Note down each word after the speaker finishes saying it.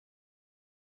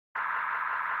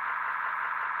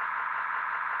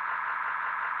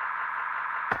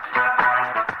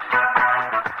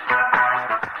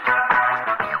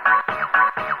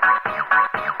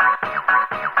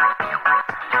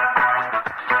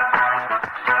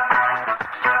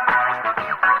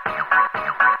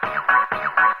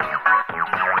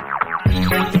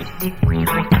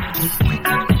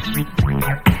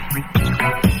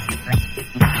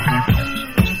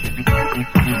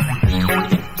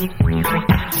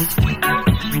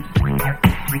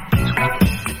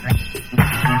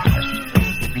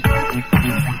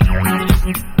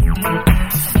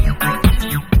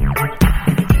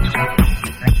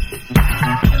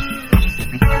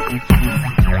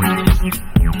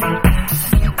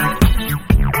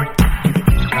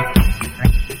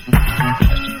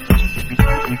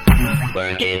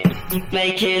Work it,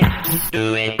 make it,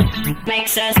 do it,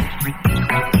 makes us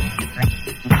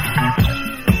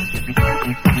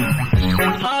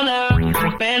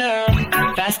harder, better,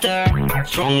 faster,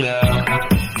 stronger.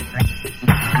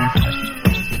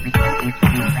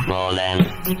 More than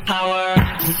power,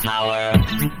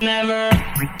 never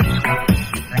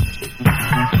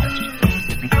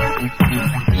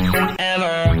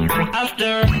ever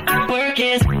after work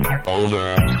is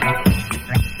over.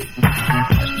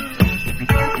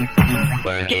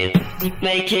 Work it,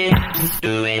 make it,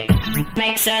 do it,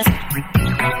 makes us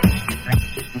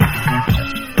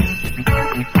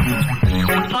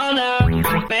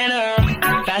harder, better,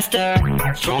 faster,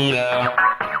 stronger.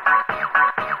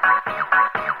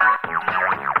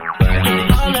 Work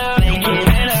it harder, make it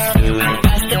better, do it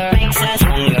faster, makes us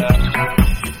stronger.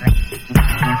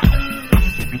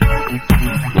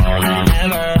 More than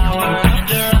ever, hour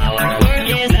after hour, work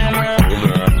is never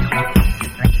over.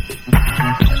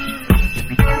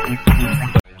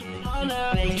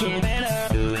 Make it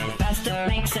better, do it faster,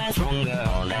 makes us stronger.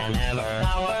 More than ever,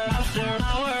 hour after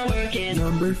hour, work is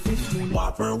number 15.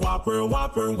 Whopper, Whopper,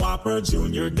 Whopper, Whopper,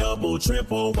 Junior, Double,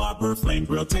 Triple, Whopper, Flame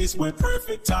Grill, taste with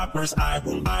perfect toppers. I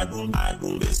boom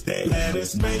this day.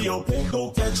 Lettuce, mayo,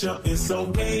 pickle, ketchup, it's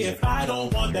okay if I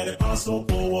don't want that. If also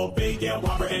pull a big yeah,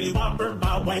 Whopper, any Whopper,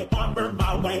 my way, Whopper,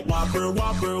 my way. Whopper,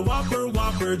 Whopper, Whopper,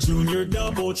 Whopper, Junior,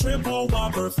 Double, Triple,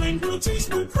 Whopper, Flame Grill,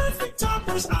 taste with perfect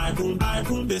toppers. I boom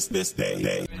this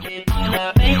day. make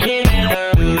it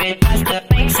better, do it faster,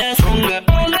 makes us stronger.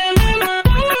 More than ever,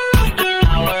 hour after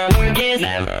hour, work is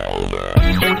never over.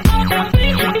 Work it harder,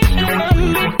 make it better, do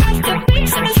it faster,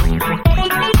 makes us stronger. More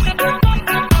than ever, hour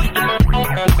after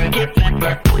hour, work is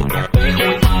never over. Work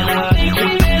it harder, make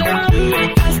it better, do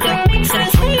it faster, makes us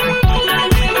stronger. More than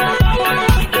ever, hour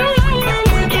after hour,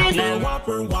 work is never.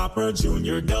 Whopper, Whopper,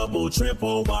 Junior, Double,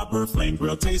 Triple, Whopper, Flame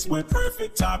Grill, taste with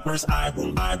perfect toppers. I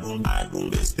boom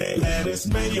this day. Lettuce,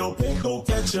 mayo, pickle,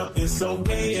 ketchup, it's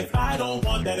okay if I don't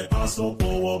want that. If also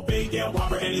pull a big yeah,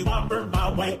 Whopper, any Whopper,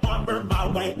 my way, Whopper, my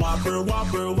way. Whopper,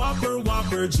 Whopper, Whopper,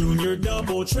 Whopper, Junior,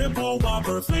 Double, Triple,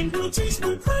 Whopper, Flame Grill, taste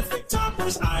with perfect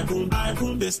toppers. I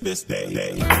boom this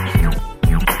day.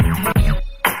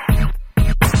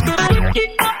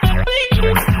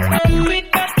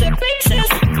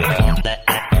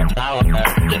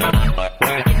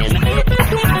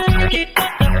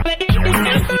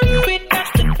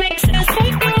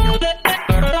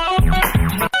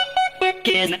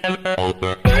 Never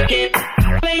over. Work it,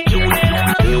 make it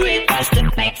better, do it faster,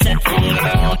 makes it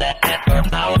stronger. All that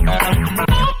effort, power.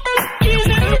 Work is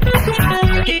never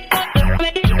over. Work it harder,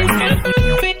 make it better,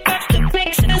 do it faster,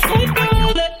 makes it stronger.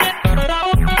 All that effort,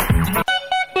 power.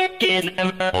 Work is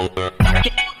never over. Work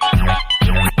it harder,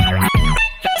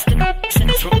 faster, makes it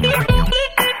stronger. All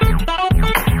that effort, power.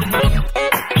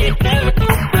 Work it never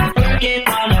over. Work it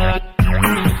harder,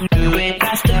 do it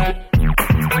faster.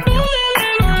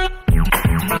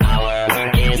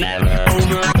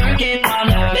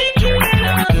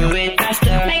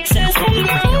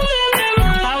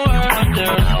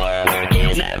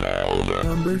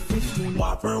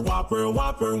 Whopper,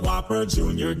 Whopper, Whopper,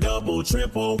 Junior, Double,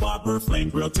 Triple, Whopper, Flame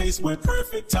Grill, taste with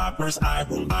perfect toppers. I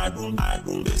boom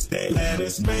this day.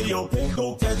 Lettuce, mayo,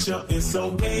 pickle, ketchup, it's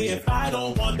okay if I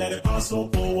don't want that. If also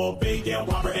pull a big yeah,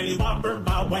 Whopper, any Whopper,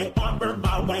 my way, Whopper,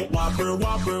 my way. Whopper,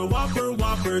 Whopper, Whopper,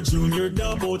 Whopper, Junior,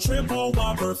 Double, Triple,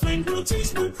 Whopper, Flame Grill,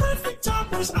 taste with perfect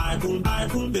toppers. I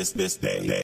boom this day.